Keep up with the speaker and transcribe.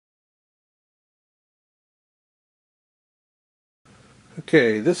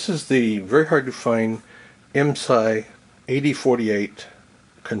Okay, this is the very hard to find IMSAI 8048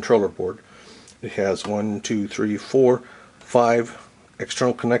 controller board. It has 1, 2, 3, 4, 5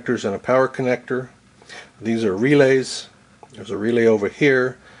 external connectors and a power connector. These are relays. There's a relay over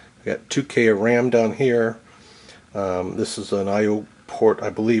here. We got 2K of RAM down here. This is an I/O port,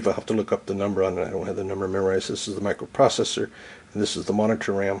 I believe. I'll have to look up the number on it. I don't have the number memorized. This is the microprocessor, and this is the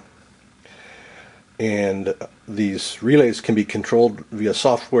monitor RAM. And these relays can be controlled via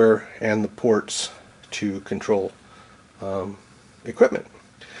software and the ports to control equipment.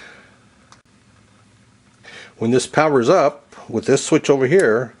 When this powers up with this switch over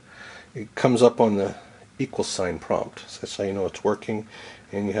here, it comes up on the equal sign prompt. So that's how you know it's working.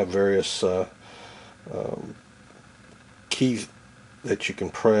 And you have various keys that you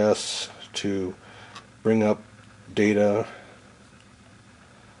can press to bring up data.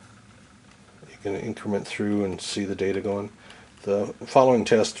 Going to increment through and see the data going. The following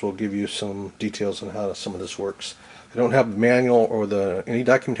test will give you some details on how some of this works. I don't have the manual or any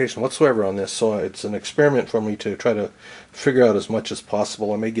documentation whatsoever on this, so it's an experiment for me to try to figure out as much as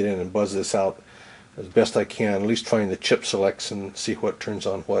possible. I may get in and buzz this out as best I can, at least find the chip selects and see what turns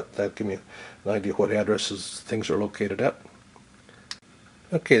on what. That'll give me an idea what addresses things are located at.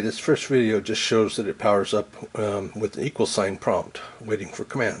 Okay, this first video just shows that it powers up with an equal sign prompt, waiting for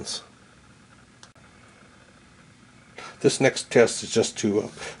commands. This next test is just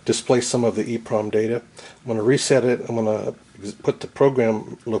to display some of the EEPROM data. I'm going to reset it. I'm going to put the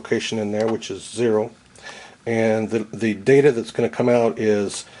program location in there, which is 0. And the data that's going to come out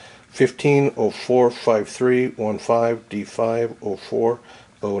is 15045315 D5 04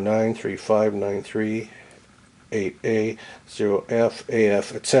 09 3593 8A 0F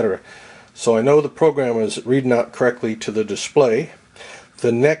AF, etc. So I know the program is reading out correctly to the display.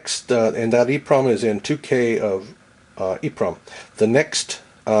 The next, and that EEPROM is in 2K of EEPROM. The next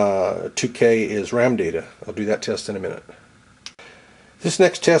 2K is RAM data. I'll do that test in a minute. This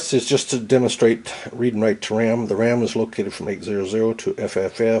next test is just to demonstrate read and write to RAM. The RAM is located from 800 to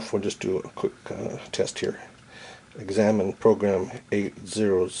FFF. We'll just do a quick test here. Examine program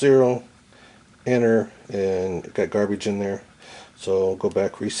 800, enter, and it got garbage in there. So go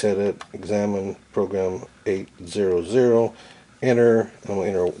back, reset it, examine program 800, enter, and we'll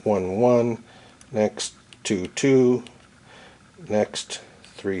enter 11, next 2, next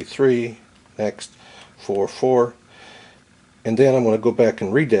 3, next 4, and then I'm going to go back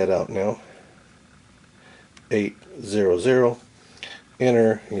and read that out now. 800,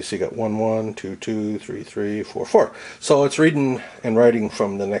 enter, and you see you got 11, 2, 3, 4. So it's reading and writing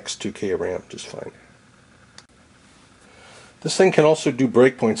from the next 2K of RAM just fine. This thing can also do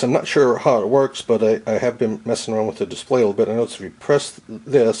breakpoints. I'm not sure how it works, but I have been messing around with the display a little bit. I notice if you press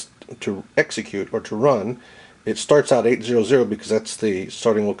this to execute or to run, it starts out 800 because that's the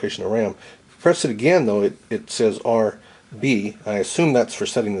starting location of RAM. If you press it again, though, it says RB. I assume that's for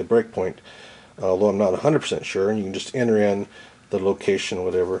setting the breakpoint, although I'm not 100% sure. And you can just enter in the location or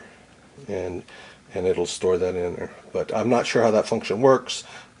whatever, and it'll store that in there. But I'm not sure how that function works.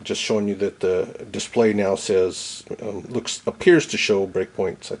 I'm just showing you that the display now says appears to show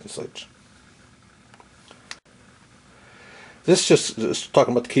breakpoint such and such. This just is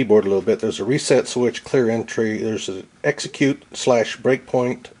talking about the keyboard a little bit. There's a reset switch, clear entry, there's an execute /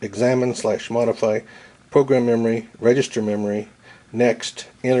 breakpoint, examine / modify, program memory, register memory, next,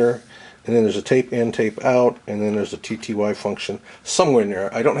 enter, and then there's a tape in, tape out, and then there's a TTY function somewhere in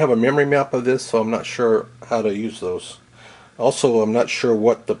there. I don't have a memory map of this, so I'm not sure how to use those. Also, I'm not sure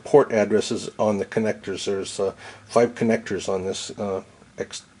what the port address is on the connectors. There's 5 connectors on this,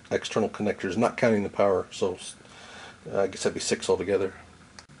 external connectors, not counting the power, so I guess that'd be 6 altogether.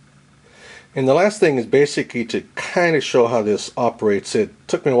 And the last thing is basically to kind of show how this operates. It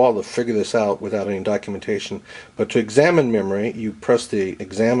took me a while to figure this out without any documentation, but to examine memory, you press the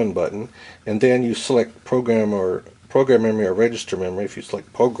examine button, and then you select program memory or register memory. If you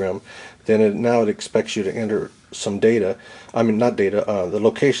select program, then now it expects you to enter some data. I mean, not data, the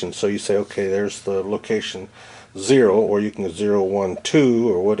location. So you say, okay, there's the location 0, or you can go 0, 1, 2,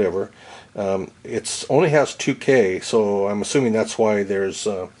 or whatever. It only has 2K, so I'm assuming that's why there's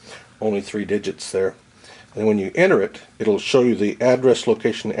only 3 digits there. And when you enter it, it'll show you the address,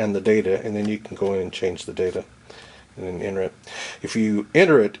 location, and the data, and then you can go in and change the data and then enter it. If you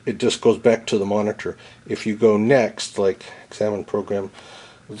enter it, it just goes back to the monitor. If you go next, like examine program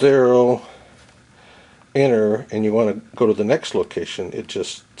 0, enter, and you want to go to the next location, it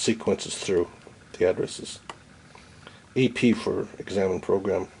just sequences through the addresses. EP for examine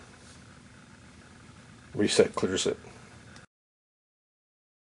program. Reset clears it.